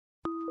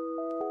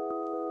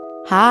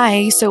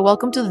Hi, so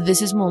welcome to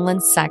This is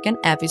Moonland's second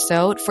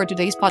episode. For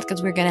today's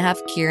podcast, we're gonna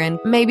have Kieran.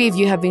 Maybe if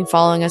you have been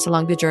following us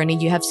along the journey,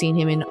 you have seen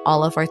him in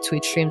all of our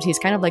Twitch streams. He's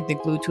kind of like the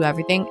glue to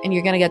everything, and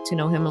you're gonna get to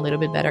know him a little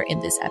bit better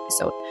in this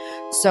episode.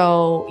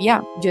 So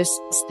yeah,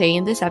 just stay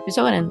in this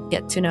episode and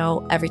get to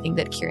know everything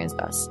that Kieran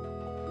does.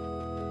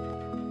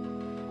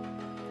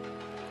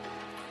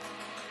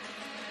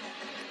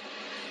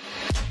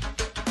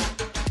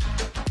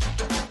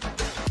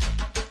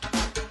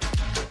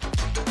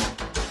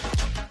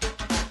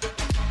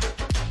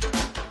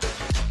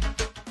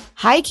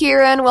 Hi,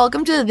 Kieran.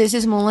 Welcome to the This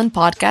is Moonland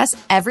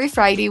podcast. Every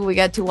Friday, we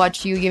get to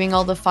watch you giving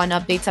all the fun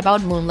updates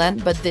about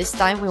Moonland, but this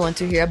time we want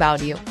to hear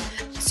about you.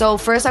 So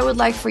first, I would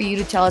like for you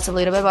to tell us a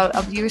little bit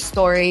about your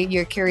story,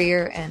 your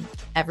career, and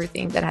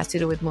everything that has to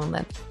do with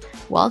Moonland.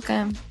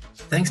 Welcome.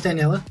 Thanks,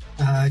 Daniela.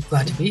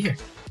 Glad to be here.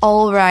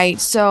 All right.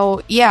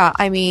 So yeah,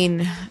 I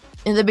mean,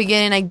 in the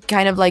beginning, I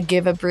kind of like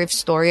give a brief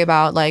story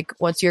about like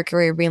what's your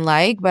career been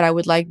like, but I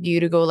would like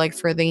you to go like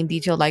further in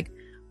detail, like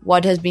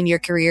what has been your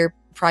career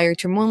prior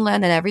to Moonland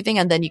and everything,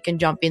 and then you can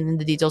jump in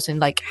the details in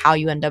like how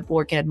you end up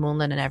working at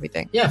Moonland and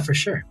everything. Yeah, for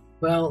sure.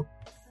 Well,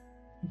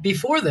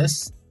 before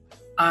this,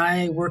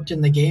 I worked in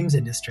the games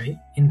industry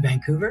in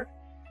Vancouver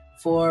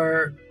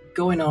for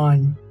going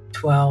on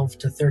 12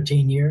 to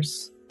 13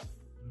 years.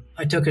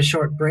 I took a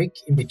short break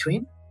in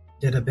between,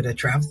 did a bit of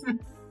traveling,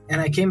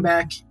 and I came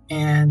back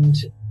and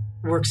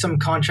worked some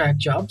contract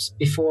jobs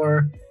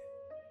before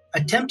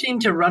attempting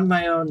to run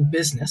my own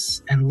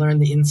business and learn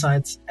the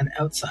insides and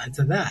outsides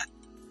of that.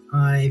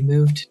 I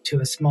moved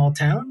to a small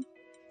town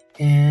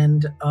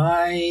and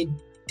I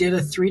did a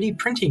 3D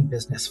printing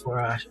business for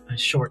a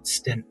short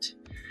stint.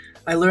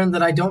 I learned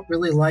that I don't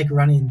really like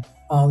running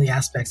all the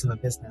aspects of a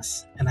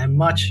business, and I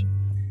much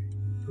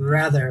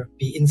rather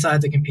be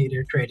inside the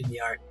computer creating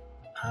the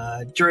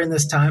art. During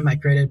this time, I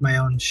created my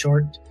own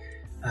short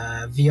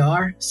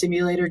VR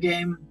simulator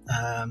game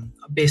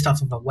based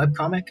off of a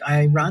webcomic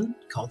I run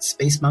called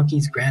Space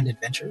Monkey's Grand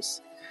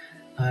Adventures.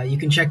 You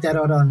can check that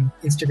out on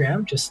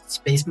Instagram, just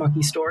Space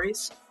Monkey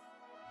Stories.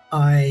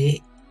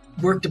 I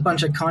worked a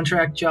bunch of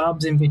contract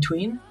jobs in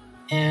between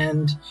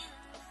and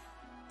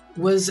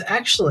was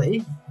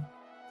actually,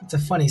 it's a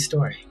funny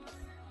story,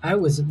 I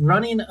was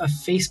running a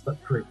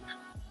Facebook group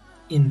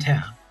in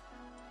town.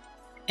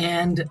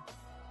 And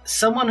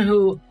someone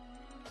who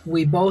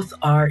we both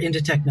are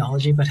into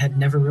technology but had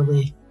never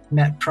really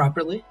met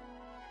properly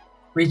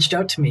reached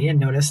out to me and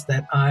noticed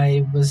that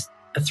I was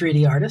a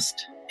 3D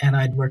artist and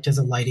I'd worked as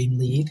a lighting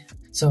lead.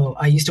 So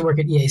I used to work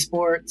at EA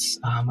Sports.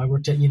 I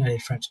worked at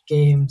United French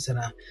Games and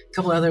a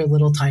couple other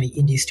little tiny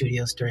indie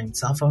studios during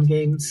cell phone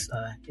games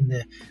in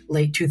the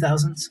late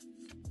 2000s,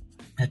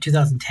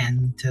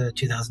 2010 to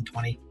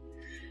 2020.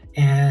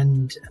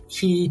 And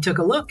he took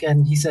a look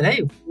and he said,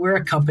 hey, we're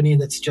a company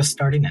that's just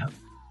starting out.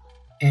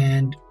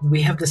 And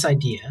we have this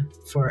idea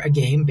for a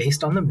game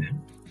based on the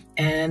moon.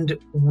 And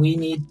we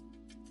need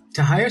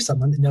to hire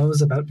someone that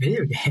knows about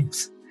video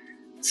games.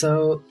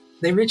 So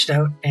they reached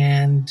out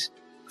and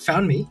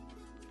found me,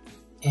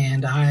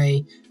 and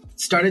I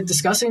started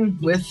discussing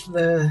with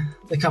the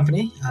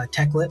company,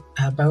 TechLit,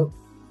 about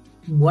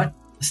what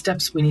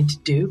steps we need to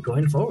do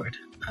going forward.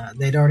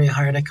 They'd already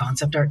hired a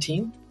concept art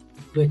team,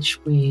 which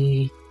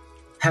we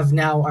have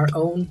now our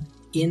own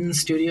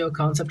in-studio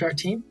concept art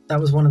team. That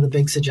was one of the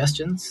big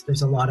suggestions.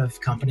 There's a lot of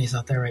companies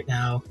out there right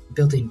now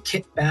building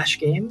kit bash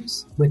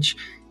games, which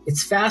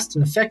it's fast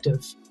and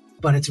effective,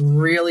 but it's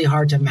really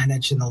hard to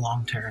manage in the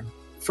long term.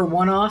 For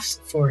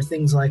one-offs, for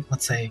things like,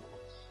 let's say,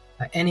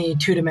 any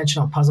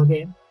two-dimensional puzzle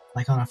game,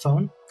 like on a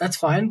phone, that's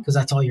fine because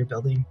that's all you're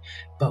building.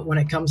 But when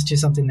it comes to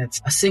something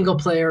that's a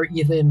single-player,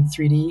 even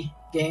 3D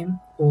game,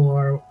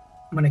 or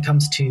when it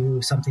comes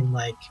to something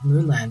like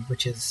Moonland,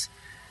 which is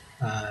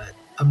a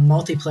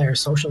multiplayer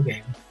social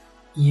game,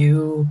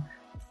 you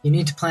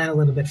need to plan a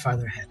little bit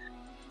farther ahead.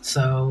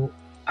 So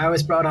I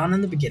was brought on in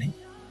the beginning,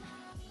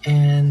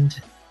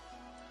 and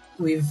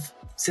we've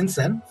since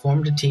then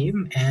formed a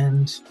team,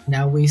 and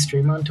now we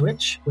stream on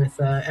Twitch with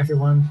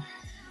everyone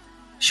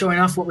showing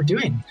off what we're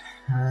doing.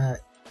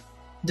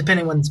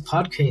 Depending when this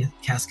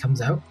podcast comes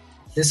out,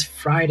 this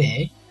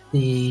Friday,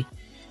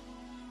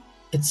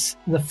 it's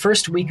the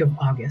first week of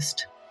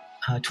August,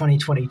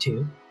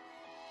 2022,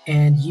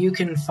 and you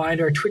can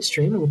find our Twitch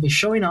stream. We'll be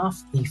showing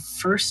off the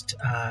first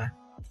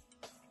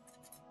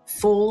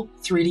full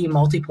 3D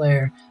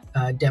multiplayer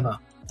demo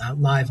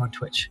live on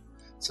Twitch.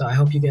 So I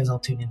hope you guys all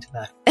tune into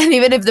that. And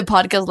even if the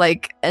podcast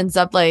like ends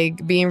up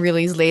like being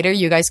released later,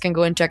 you guys can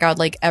go and check out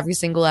like every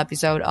single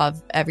episode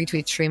of every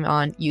Twitch stream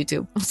on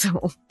YouTube.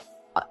 So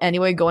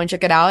anyway, go and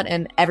check it out.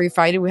 And every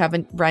Friday we have a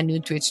brand new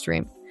Twitch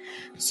stream.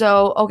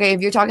 So, okay,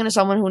 if you're talking to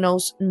someone who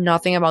knows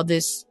nothing about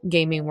this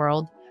gaming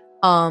world,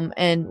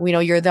 and we know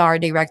you're the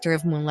art director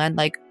of Moonland,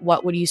 like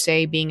what would you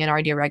say being an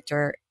art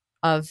director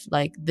of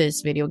like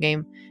this video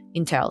game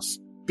entails?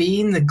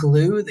 Being the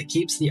glue that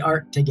keeps the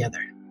art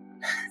together.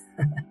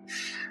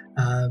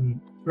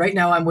 Right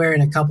now I'm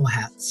wearing a couple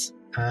hats.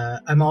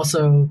 I'm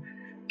also,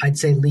 I'd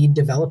say, lead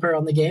developer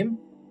on the game.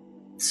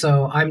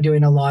 So I'm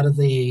doing a lot of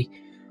the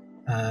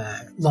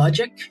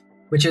logic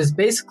which is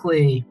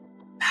basically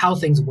how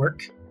things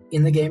work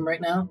in the game right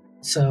now.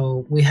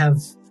 So we have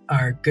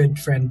our good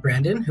friend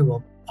Brandon, who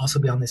will also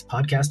be on this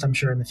podcast, I'm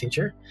sure, in the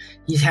future.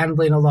 He's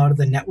handling a lot of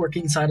the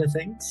networking side of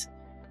things,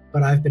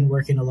 but I've been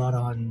working a lot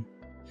on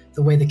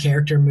the way the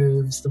character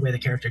moves, the way the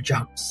character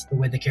jumps, the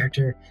way the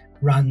character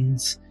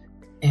runs.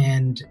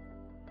 And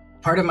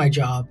part of my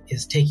job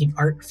is taking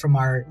art from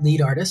our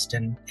lead artist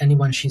and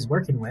anyone she's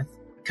working with,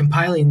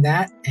 compiling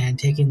that and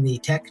taking the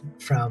tech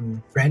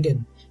from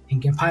Brandon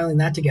and compiling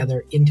that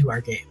together into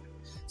our game.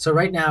 So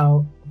right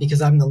now,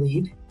 because I'm the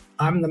lead,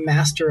 I'm the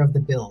master of the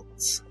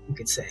builds, you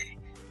could say.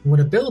 What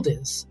a build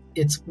is,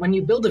 it's when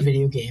you build a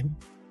video game,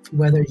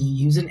 whether you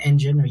use an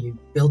engine or you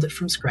build it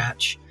from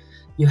scratch,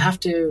 you have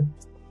to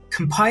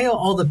compile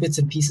all the bits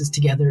and pieces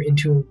together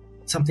into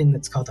something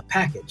that's called a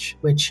package,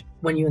 which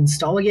when you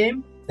install a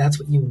game, that's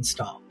what you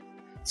install.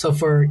 So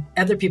for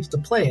other people to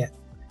play it,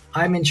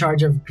 I'm in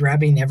charge of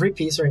grabbing every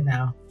piece right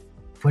now,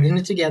 putting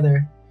it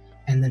together,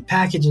 and then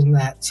packaging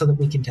that so that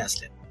we can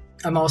test it.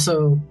 I'm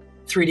also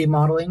 3D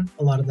modeling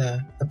a lot of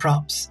the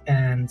props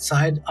and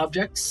side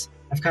objects.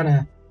 I've kind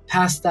of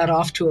passed that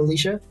off to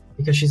Alicia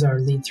because she's our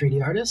lead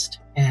 3D artist,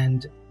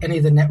 and any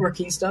of the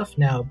networking stuff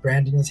now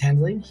Brandon is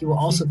handling. He will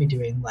also be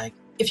doing, like,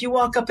 if you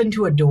walk up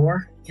into a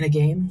door in a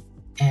game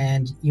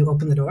and you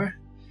open the door,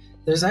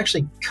 there's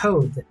actually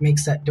code that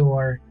makes that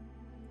door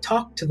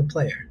talk to the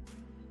player.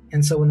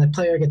 And so when the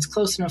player gets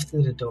close enough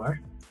to the door,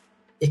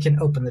 it can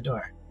open the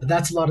door. But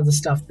that's a lot of the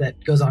stuff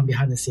that goes on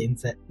behind the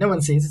scenes that no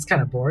one sees. It's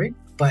kind of boring,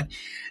 but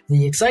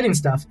the exciting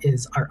stuff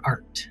is our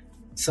art.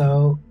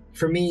 So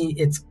for me,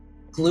 it's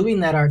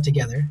gluing that art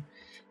together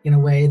in a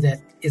way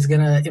that is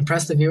going to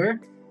impress the viewer.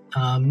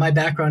 My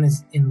background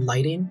is in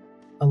lighting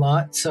a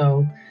lot,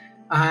 so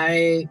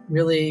I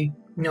really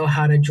know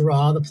how to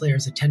draw the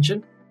player's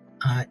attention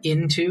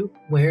into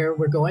where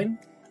we're going.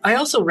 I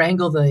also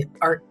wrangle the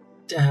art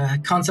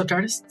concept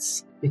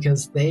artists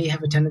because they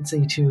have a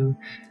tendency to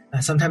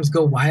sometimes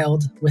go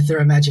wild with their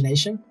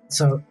imagination.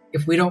 So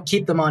if we don't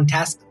keep them on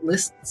task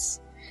lists,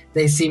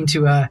 they seem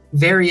to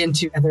vary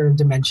into other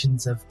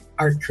dimensions of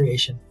art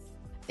creation.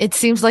 It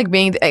seems like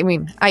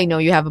I know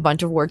you have a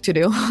bunch of work to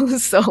do,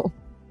 so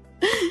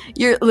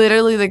you're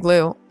literally the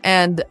glue.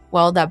 And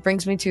well, that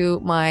brings me to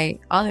my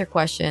other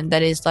question,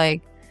 that is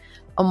like,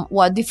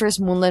 what differs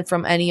Moonland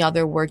from any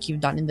other work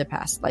you've done in the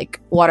past? Like,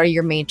 what are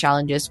your main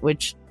challenges,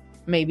 which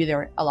maybe there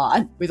are a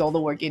lot with all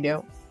the work you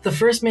do? The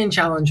first main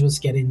challenge was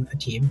getting a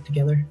team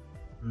together.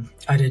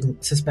 I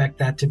didn't suspect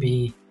that to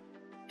be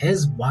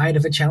as wide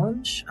of a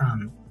challenge.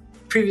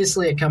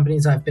 Previously at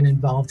companies, I've been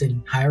involved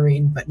in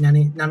hiring, but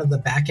none of the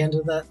back end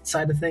of that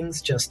side of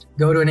things. Just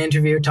go to an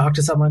interview, talk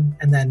to someone,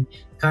 and then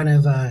kind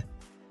of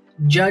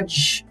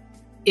judge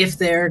if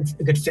they're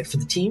a good fit for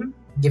the team,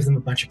 give them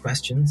a bunch of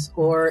questions,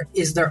 or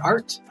is their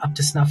art up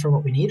to snuff for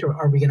what we need, or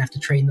are we going to have to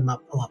train them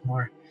up a lot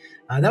more?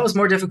 That was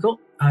more difficult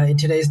in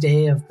today's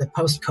day of the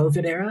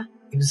post-COVID era.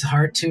 It was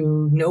hard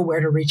to know where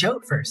to reach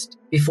out first.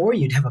 Before,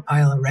 you'd have a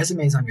pile of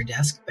resumes on your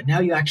desk, but now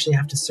you actually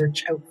have to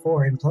search out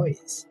for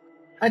employees.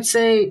 I'd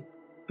say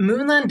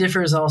Moonland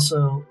differs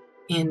also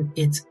in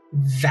its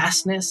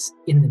vastness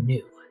in the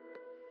new.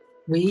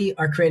 We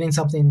are creating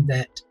something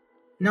that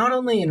not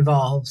only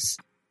involves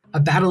a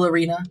battle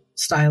arena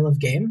style of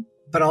game,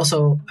 but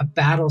also a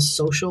battle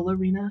social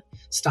arena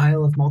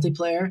style of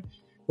multiplayer,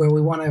 where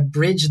we want to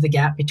bridge the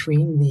gap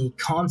between the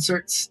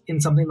concerts in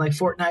something like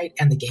Fortnite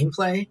and the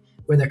gameplay,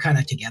 where they're kind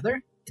of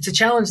together. It's a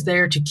challenge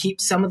there to keep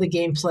some of the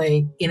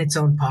gameplay in its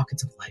own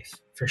pockets of life,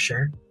 for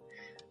sure.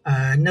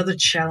 Another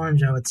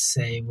challenge I would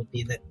say would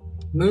be that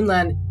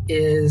Moonland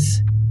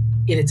is,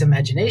 in its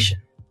imagination,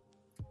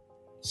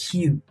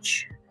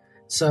 huge.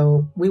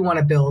 So we want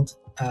to build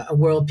a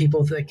world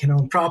people that can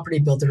own property,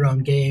 build their own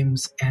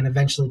games, and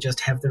eventually just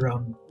have their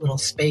own little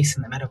space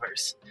in the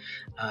metaverse.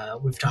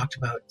 We've talked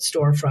about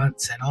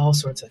storefronts and all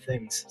sorts of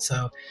things.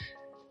 So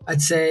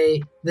I'd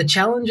say the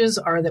challenges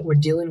are that we're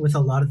dealing with a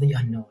lot of the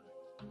unknown.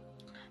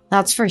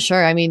 That's for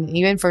sure. I mean,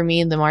 even for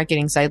me in the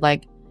marketing side,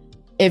 like,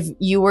 if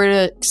you were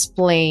to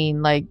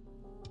explain, like,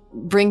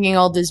 bringing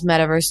all this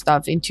metaverse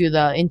stuff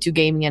into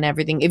gaming and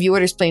everything, if you were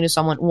to explain to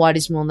someone what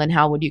is Moonland,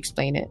 how would you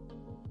explain it?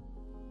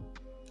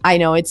 I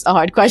know it's a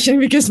hard question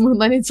because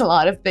Moonland is a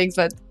lot of things,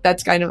 but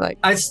that's kind of like...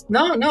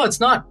 No,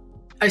 it's not.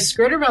 I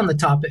skirt around the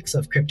topics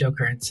of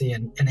cryptocurrency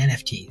and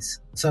NFTs.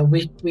 So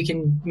we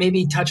can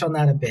maybe touch on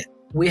that a bit.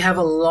 We have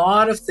a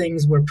lot of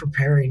things we're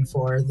preparing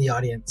for the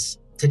audience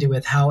to do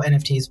with how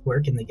NFTs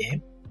work in the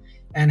game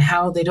and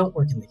how they don't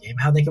work in the game,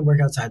 how they can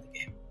work outside the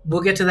game.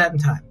 We'll get to that in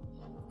time.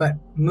 But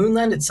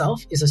Moonland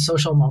itself is a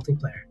social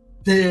multiplayer.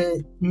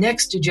 The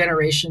next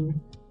generation,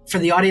 for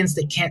the audience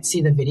that can't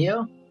see the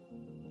video,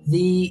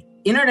 the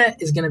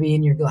internet is going to be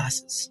in your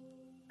glasses.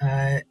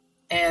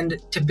 And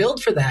to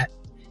build for that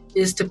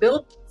is to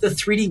build the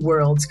 3D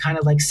worlds kind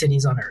of like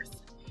cities on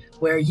Earth,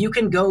 where you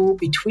can go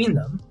between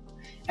them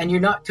and you're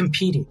not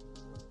competing.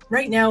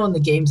 Right now in the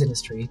games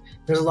industry,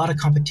 there's a lot of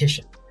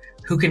competition.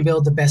 Who can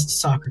build the best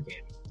soccer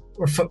game?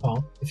 Or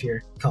football, if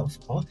you're called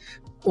football.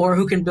 Or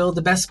who can build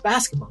the best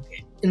basketball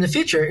game? In the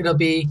future, it'll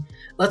be,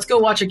 let's go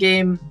watch a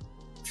game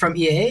from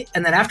EA,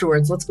 and then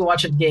afterwards, let's go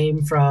watch a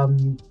game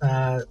from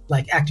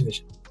like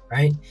Activision,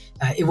 right?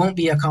 It won't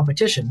be a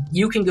competition.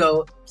 You can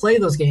go play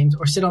those games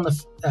or sit on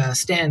the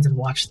stands and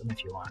watch them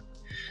if you want.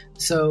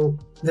 So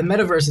the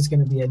metaverse is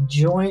going to be a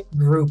joint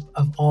group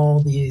of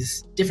all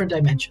these different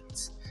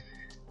dimensions.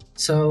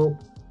 So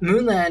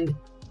Moonland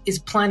is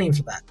planning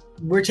for that.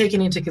 We're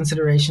taking into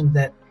consideration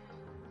that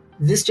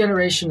this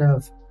generation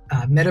of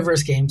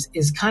metaverse games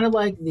is kind of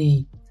like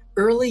the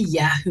early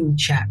Yahoo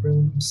chat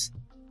rooms,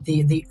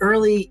 the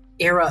early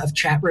era of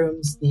chat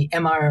rooms, the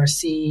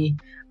MIRC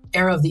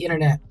era of the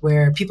internet,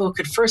 where people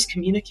could first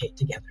communicate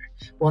together.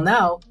 Well,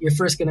 now you're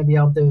first going to be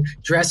able to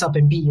dress up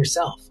and be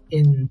yourself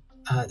in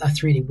a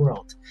 3D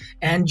world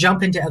and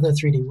jump into other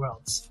 3D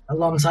worlds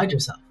alongside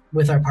yourself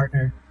with our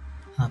partner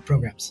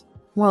programs.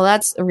 Well,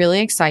 that's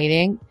really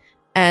exciting.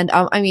 And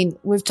I mean,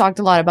 we've talked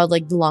a lot about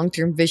like the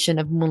long-term vision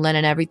of Moonland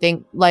and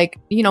everything. Like,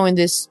 you know, in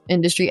this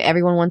industry,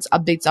 everyone wants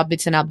updates,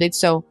 updates, and updates.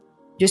 So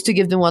just to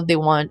give them what they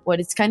want, what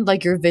it's kind of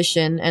like your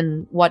vision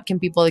and what can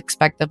people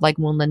expect of like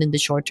Moonland in the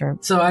short term.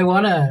 So I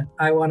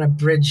wanna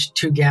bridge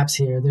two gaps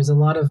here. There's a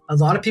lot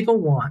of people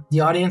want,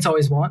 the audience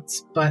always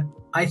wants, but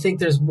I think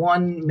there's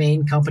one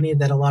main company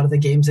that a lot of the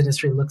games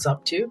industry looks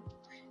up to,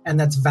 and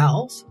that's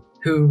Valve,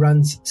 who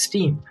runs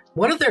Steam.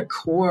 One of their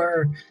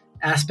core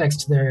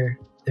aspects to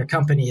their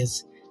company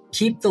is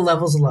keep the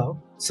levels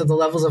low, so the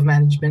levels of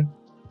management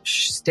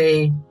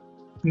stay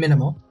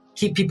minimal,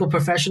 keep people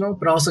professional,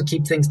 but also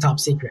keep things top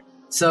secret.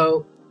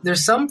 So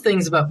there's some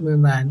things about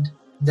Moonland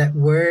that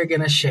we're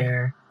going to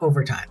share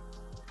over time.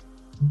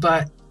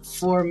 But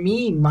for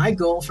me, my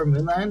goal for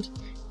Moonland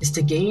is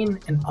to gain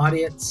an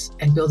audience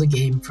and build a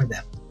game for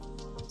them.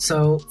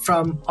 So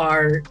from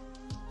our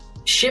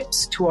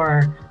ships to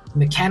our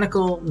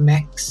mechanical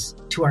mechs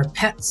to our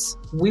pets,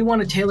 we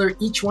want to tailor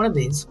each one of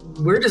these.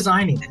 We're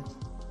designing it,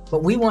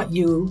 but we want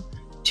you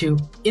to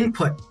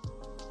input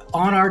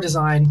on our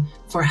design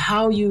for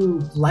how you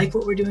like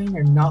what we're doing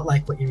or not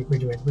like what we're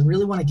doing. We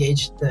really want to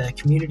gauge the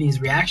community's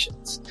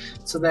reactions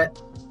so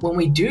that when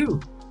we do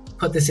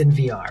put this in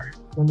VR,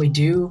 when we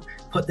do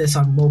put this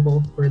on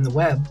mobile or in the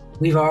web,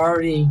 we've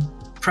already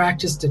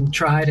practiced and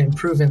tried and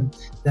proven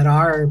that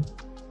our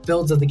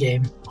builds of the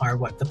game are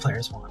what the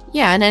players want.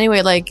 Yeah, and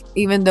anyway, like,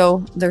 even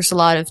though there's a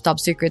lot of top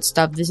secret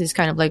stuff, this is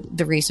kind of like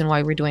the reason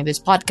why we're doing this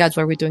podcast,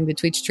 why we're doing the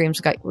Twitch streams.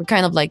 We're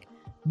kind of like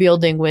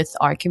building with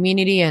our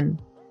community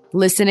and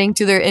listening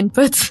to their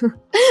inputs.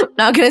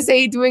 Not gonna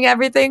say doing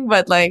everything,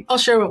 but like I'll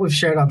share what we've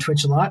shared on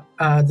Twitch a lot.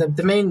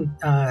 The main,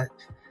 I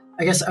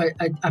guess,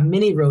 a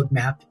mini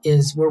roadmap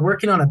is we're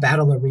working on a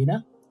battle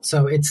arena.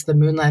 So it's the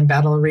Moonland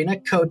Battle Arena,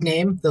 code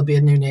name. There'll be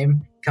a new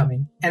name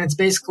coming, and it's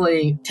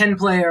basically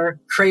 10-player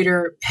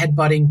crater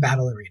headbutting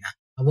battle arena.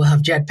 We'll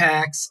have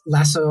jetpacks,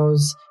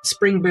 lassos,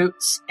 spring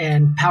boots,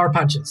 and power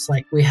punches.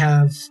 Like we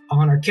have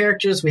on our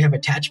characters, we have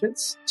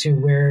attachments to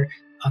wear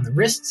on the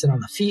wrists and on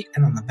the feet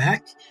and on the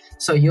back.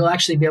 So you'll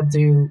actually be able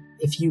to,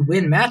 if you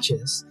win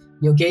matches,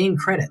 you'll gain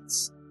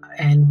credits.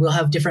 And we'll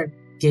have different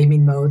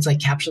gaming modes like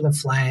capture the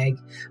flag,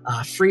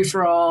 free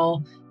for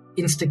all,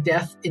 instant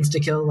death,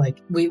 insta kill. Like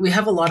we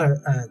have a lot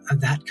of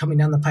that coming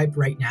down the pipe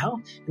right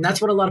now. And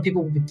that's what a lot of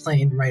people will be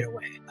playing right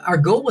away. Our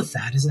goal with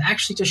that is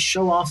actually to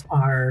show off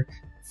our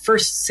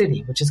first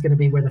city, which is going to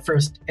be where the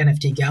first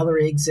NFT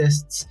gallery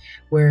exists,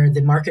 where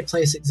the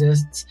marketplace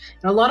exists,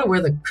 and a lot of where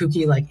the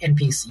kooky like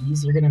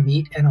NPCs you're going to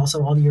meet, and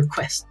also all your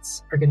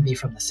quests are going to be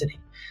from the city.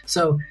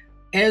 So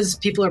as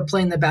people are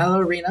playing the battle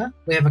arena,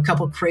 we have a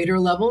couple crater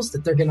levels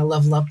that they're going to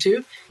level up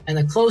to, and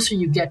the closer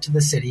you get to the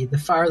city, the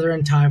farther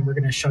in time we're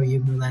going to show you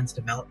Moonland's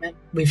development.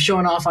 We've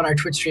shown off on our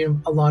Twitch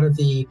stream a lot of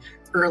the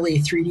early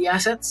 3D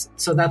assets,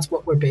 so that's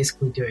what we're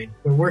basically doing.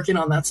 We're working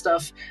on that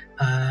stuff,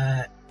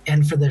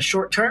 and for the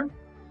short term,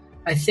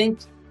 I think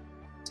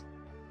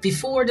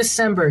before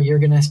December, you're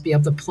going to be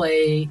able to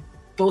play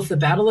both the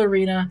battle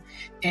arena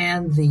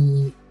and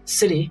the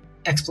city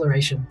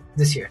exploration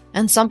this year.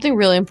 And something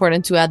really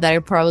important to add that I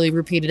probably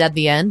repeated at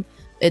the end,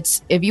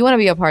 it's if you want to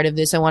be a part of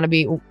this, I want to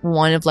be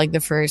one of like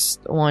the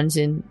first ones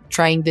in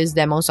trying this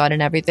demos out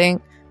and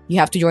everything, you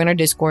have to join our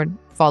Discord,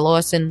 follow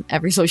us in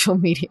every social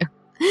media.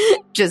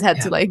 Just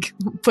had to like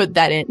put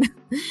that in.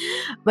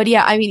 But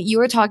yeah, I mean, you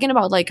were talking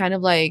about like kind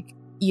of like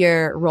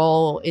your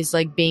role is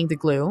like being the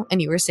glue,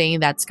 and you were saying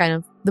that's kind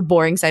of the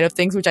boring side of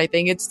things, which I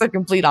think it's the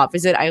complete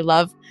opposite. I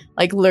love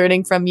like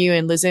learning from you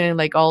and listening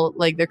like all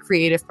like the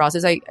creative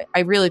process. I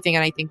really think,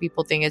 and I think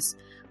people think it's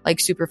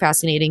like super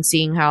fascinating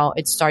seeing how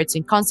it starts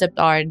in concept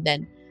art,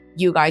 then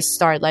you guys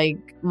start like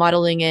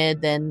modeling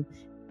it, then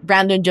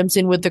Brandon jumps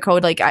in with the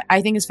code. Like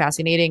I think it's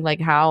fascinating like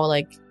how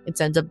like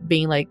it ends up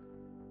being like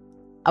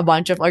a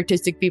bunch of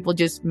artistic people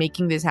just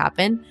making this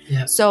happen.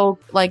 Yeah. So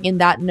like in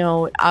that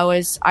note,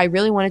 I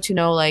really wanted to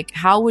know like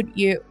how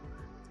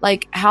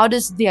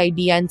does the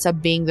idea ends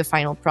up being the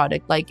final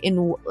product? Like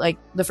in like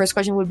the first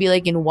question would be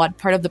like in what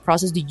part of the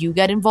process do you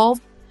get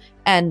involved?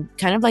 And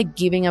kind of like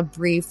giving a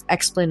brief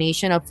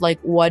explanation of like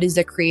what is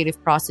the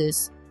creative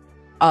process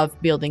of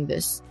building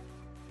this.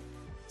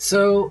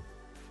 So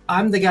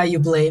I'm the guy you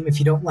blame if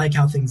you don't like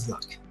how things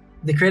look.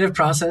 The creative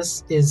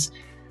process is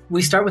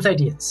we start with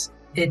ideas.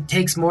 It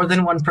takes more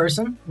than one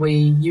person. We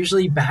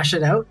usually bash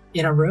it out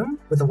in a room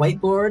with a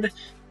whiteboard.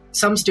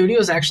 Some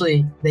studios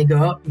actually, they go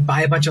out and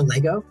buy a bunch of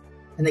Lego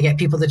and they get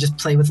people to just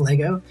play with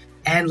Lego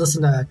and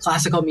listen to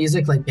classical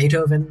music like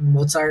Beethoven,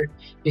 Mozart,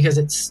 because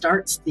it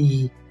starts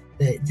the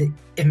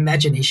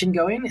imagination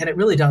going, and it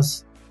really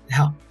does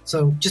help.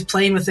 So just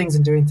playing with things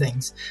and doing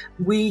things.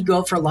 We go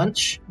out for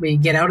lunch, we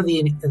get out of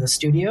the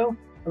studio,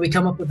 and we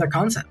come up with our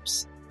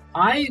concepts.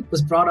 I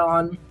was brought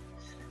on,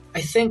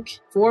 I think,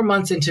 4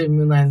 months into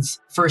Moonland's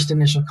first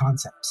initial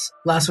concepts.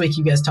 Last week,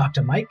 you guys talked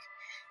to Mike.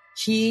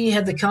 He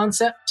had the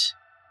concept,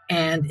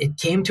 and it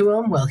came to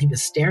him while he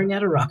was staring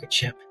at a rocket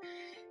ship.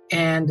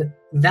 And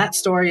that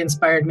story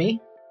inspired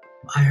me.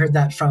 I heard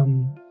that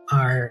from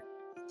our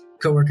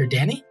coworker,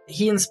 Danny.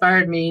 He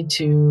inspired me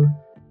to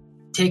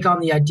take on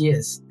the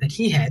ideas that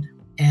he had.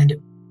 And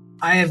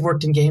I have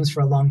worked in games for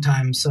a long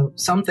time, so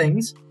some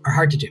things are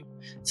hard to do.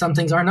 Some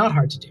things are not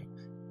hard to do.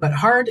 But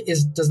hard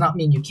does not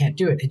mean you can't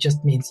do it. It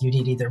just means you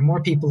need either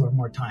more people or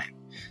more time.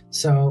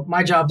 So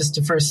my job is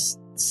to first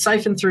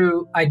siphon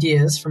through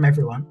ideas from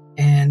everyone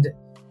and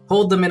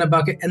hold them in a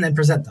bucket and then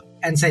present them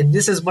and say,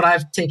 this is what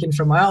I've taken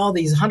from all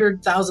these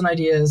 100,000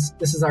 ideas.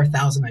 This is our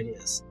 1,000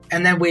 ideas.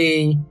 And then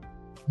we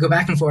go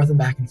back and forth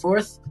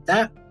with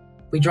that.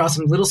 We draw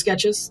some little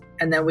sketches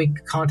and then we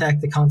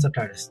contact the concept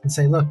artist and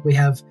say, look, we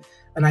have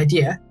an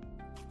idea.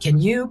 Can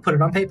you put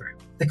it on paper?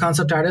 The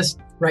concept artist,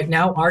 right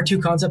now, our 2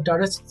 concept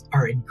artists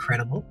are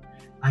incredible.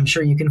 I'm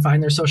sure you can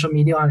find their social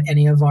media on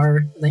any of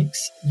our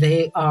links.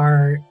 They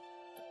are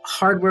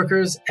hard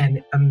workers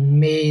and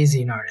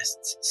amazing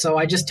artists. So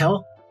I just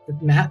tell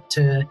Matt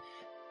to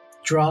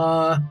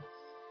draw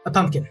a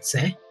pumpkin,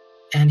 say,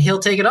 and he'll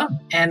take it on.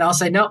 And I'll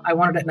say, no, I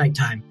want it at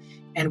nighttime.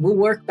 And we'll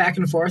work back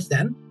and forth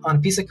then on a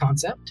piece of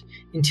concept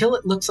until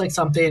it looks like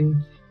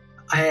something.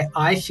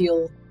 I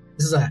feel,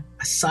 this is a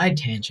side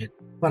tangent,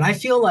 but I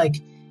feel like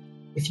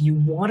if you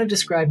want to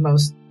describe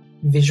most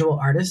visual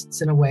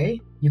artists in a way,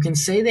 you can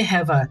say they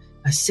have a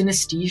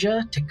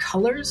synesthesia to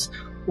colors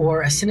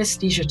or a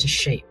synesthesia to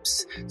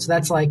shapes. So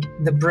that's like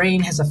the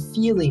brain has a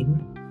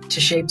feeling to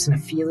shapes and a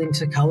feeling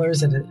to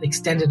colors at an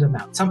extended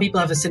amount. Some people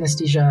have a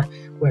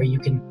synesthesia where you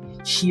can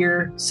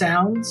hear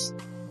sounds,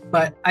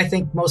 but I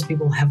think most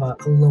people have a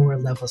lower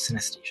level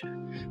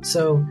synesthesia.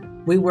 So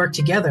we work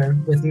together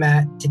with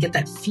Matt to get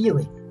that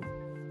feeling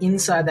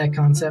inside that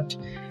concept.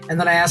 And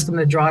then I asked them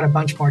to draw it a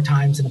bunch more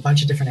times in a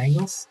bunch of different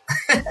angles.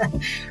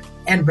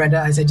 And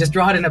Brenda, I said, just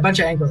draw it in a bunch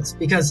of angles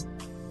because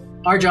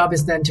our job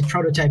is then to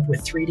prototype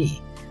with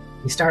 3D.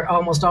 We start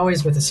almost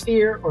always with a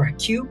sphere or a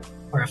cube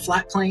or a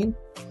flat plane.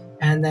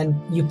 And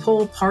then you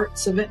pull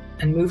parts of it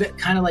and move it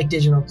kind of like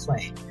digital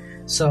clay.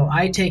 So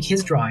I take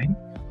his drawing,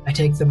 I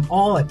take them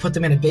all, I put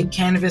them in a big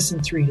canvas in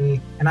 3D,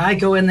 and I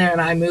go in there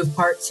and I move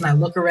parts and I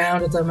look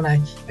around at them and I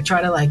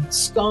try to like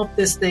sculpt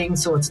this thing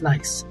so it's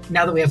nice.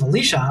 Now that we have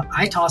Alicia,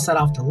 I toss that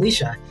off to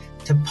Alicia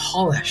to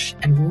polish.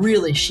 And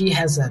really, she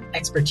has an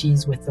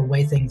expertise with the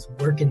way things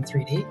work in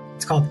 3D.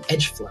 It's called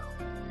edge flow.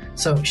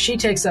 So she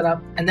takes that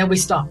up and then we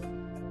stop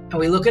and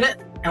we look at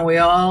it and we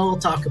all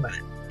talk about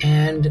it.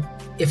 And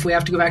if we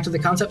have to go back to the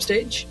concept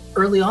stage,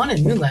 early on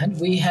in Moonland,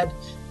 we had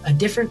a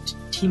different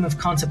team of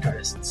concept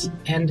artists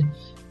and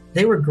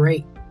they were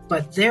great,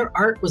 but their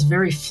art was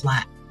very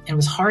flat and it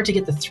was hard to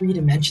get the 3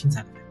 dimensions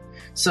out of it.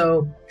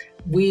 So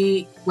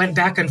we went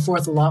back and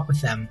forth a lot with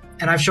them.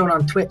 And I've shown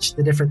on Twitch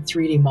the different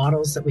 3D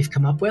models that we've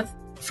come up with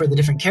for the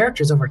different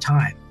characters over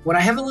time. When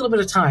I have a little bit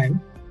of time,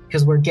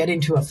 because we're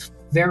getting to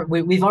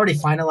we've already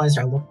finalized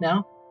our look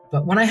now,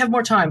 but when I have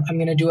more time, I'm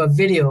going to do a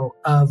video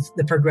of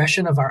the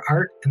progression of our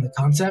art and the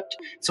concept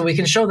so we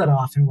can show that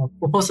off and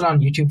we'll post it on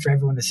YouTube for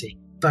everyone to see.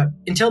 But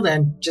until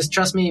then, just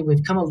trust me,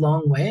 we've come a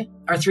long way.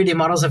 Our 3D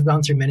models have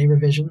gone through many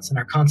revisions and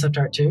our concept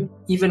art too.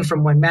 Even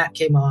from when Matt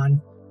came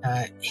on,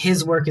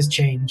 his work has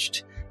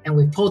changed and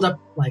we've pulled up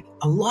like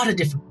a lot of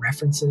different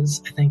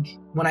references. I think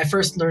when I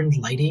first learned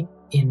lighting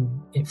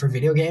for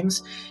video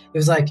games, it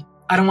was like,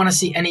 I don't want to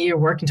see any of your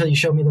work until you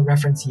show me the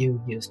reference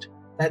you used.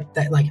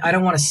 That like, I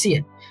don't want to see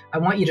it. I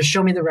want you to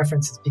show me the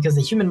references because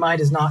the human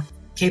mind is not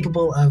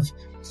capable of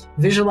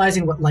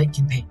visualizing what light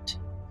can paint.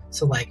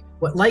 So like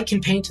what light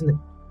can paint and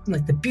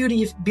the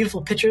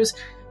beautiful pictures,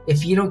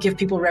 if you don't give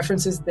people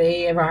references,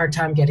 they have a hard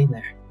time getting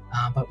there.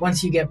 But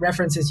once you get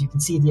references, you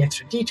can see the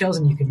extra details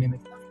and you can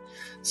mimic them.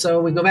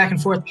 So we go back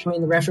and forth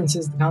between the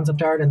references, the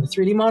concept art, and the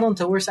 3D model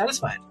until we're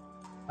satisfied.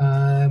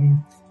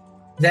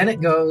 Then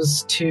it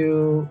goes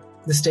to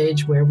the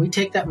stage where we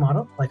take that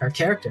model, like our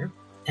character,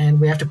 and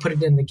we have to put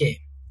it in the game.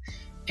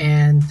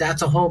 And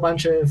that's a whole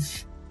bunch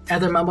of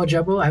other mumbo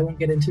jumbo I won't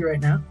get into right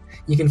now.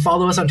 You can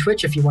follow us on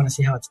Twitch if you want to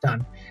see how it's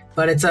done.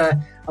 But it's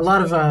a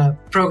lot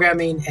of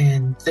programming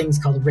and things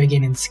called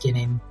rigging and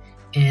skinning.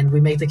 And we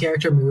make the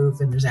character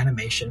move, and there's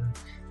animation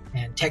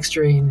and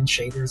texturing and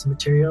shaders and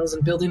materials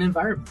and building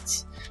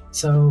environments.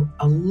 So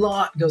a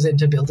lot goes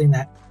into building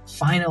that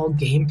final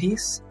game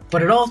piece,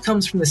 but it all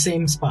comes from the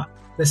same spot.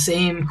 the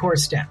same core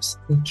steps: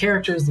 the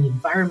characters, the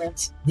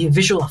environments, the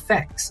visual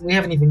effects. We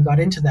haven't even got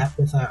into that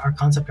with our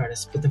concept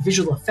artists, but the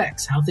visual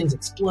effects, how things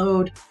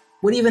explode,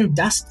 what even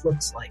dust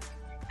looks like,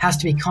 has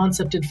to be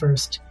concepted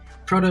first,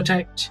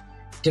 prototyped,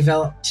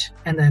 developed,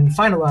 and then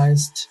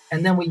finalized,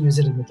 and then we use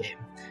it in the game.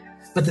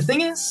 But the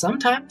thing is,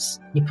 sometimes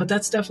you put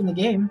that stuff in the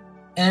game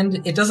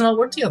and it doesn't all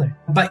work together.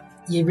 But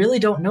you really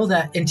don't know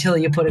that until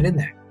you put it in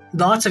there.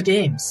 Lots of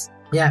games.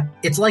 Yeah,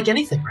 it's like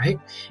anything, right?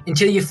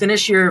 Until you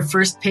finish your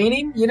first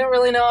painting, you don't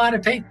really know how to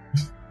paint.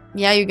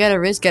 Yeah, you gotta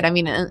risk it. I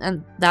mean,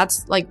 and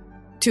that's like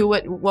to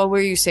what were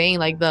you saying?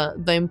 Like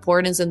the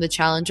importance and the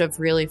challenge of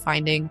really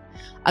finding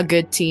a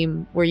good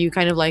team where you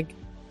kind of like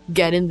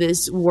get in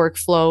this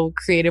workflow,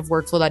 creative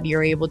workflow that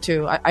you're able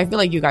to. I feel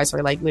like you guys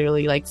are like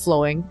literally like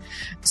flowing.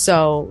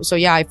 So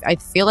yeah, I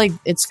feel like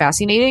it's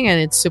fascinating and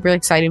it's super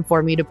exciting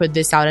for me to put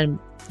this out and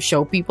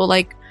show people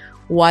like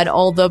what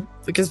all the,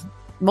 because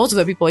most of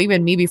the people,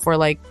 even me before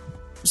like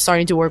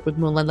starting to work with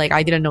Moonland, like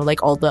I didn't know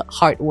like all the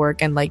hard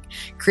work and like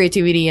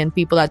creativity and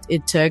people that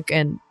it took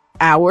and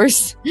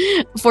hours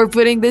for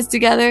putting this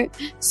together.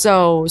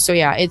 So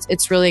yeah,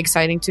 it's really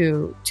exciting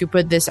to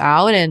put this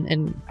out,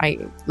 and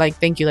I like,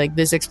 thank you. Like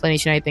this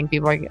explanation, I think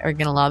people are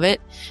gonna love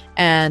it.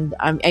 And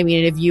I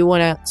mean, if you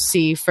want to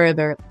see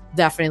further,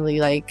 definitely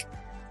like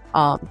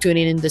tune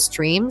in the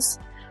streams.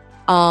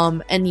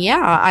 And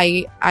yeah,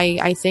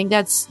 I think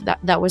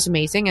that was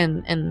amazing,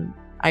 and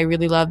I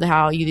really loved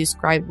how you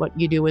described what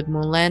you do with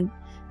Moonland.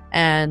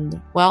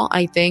 And well,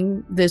 I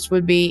think this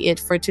would be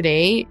it for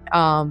today.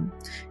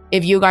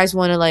 If you guys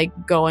want to like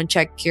go and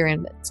check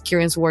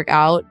Kieran's work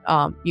out,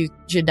 you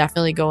should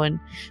definitely go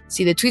and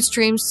see the Twitch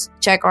streams,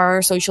 check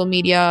our social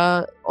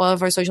media, all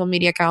of our social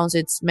media accounts.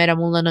 It's Meta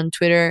Moonland on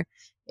Twitter.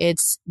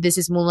 This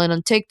is Moonland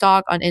on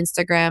TikTok, on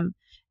Instagram.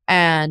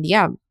 And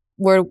yeah,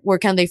 where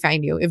can they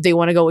find you if they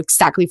want to go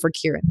exactly for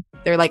Kieran?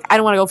 They're like, I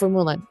don't want to go for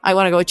Moonland. I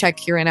want to go check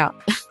Kieran out.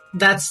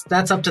 That's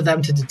up to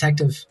them to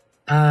detective.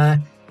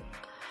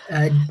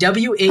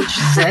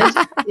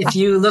 WHZ. If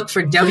you look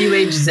for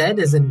WHZ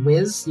as in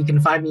Wiz, you can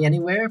find me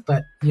anywhere,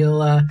 but you'll,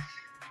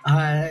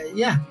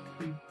 yeah.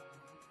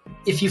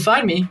 If you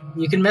find me,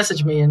 you can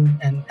message me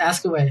and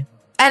ask away.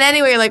 And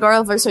anyway, like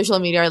all of our social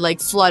media are like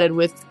flooded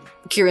with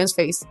Kieran's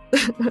face.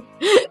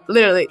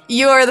 Literally,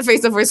 you are the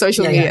face of our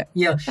social media.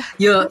 Yeah,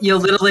 you'll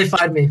literally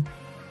find me.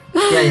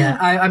 Yeah.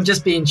 I'm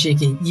just being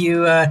cheeky.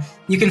 You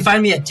can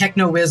find me at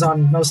TechnoWiz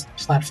on most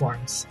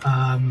platforms.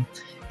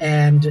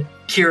 And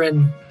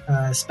Kieran,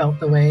 spelt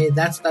the way.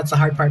 That's the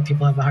hard part.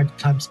 People have a hard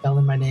time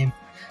spelling my name.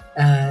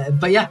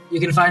 But yeah,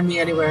 you can find me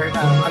anywhere.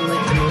 I'm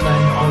linked to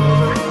Moonland all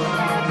over.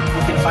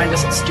 You can find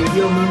us at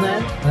Studio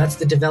Moonland. That's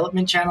the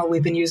development channel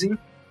we've been using.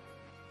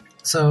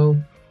 So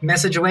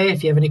message away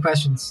if you have any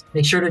questions.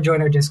 Make sure to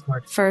join our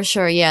Discord. For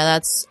sure. Yeah,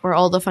 that's where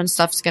all the fun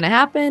stuff's going to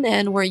happen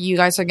and where you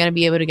guys are going to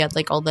be able to get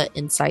like all the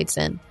insights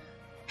and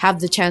have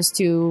the chance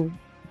to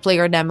play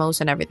our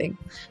demos and everything.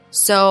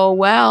 So,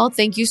 well,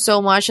 thank you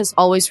so much. It's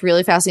always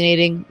really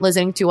fascinating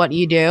listening to what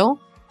you do.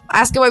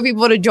 Ask away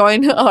people to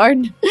join our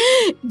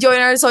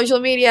social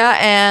media,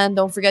 and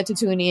don't forget to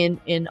tune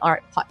in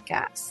our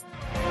podcast.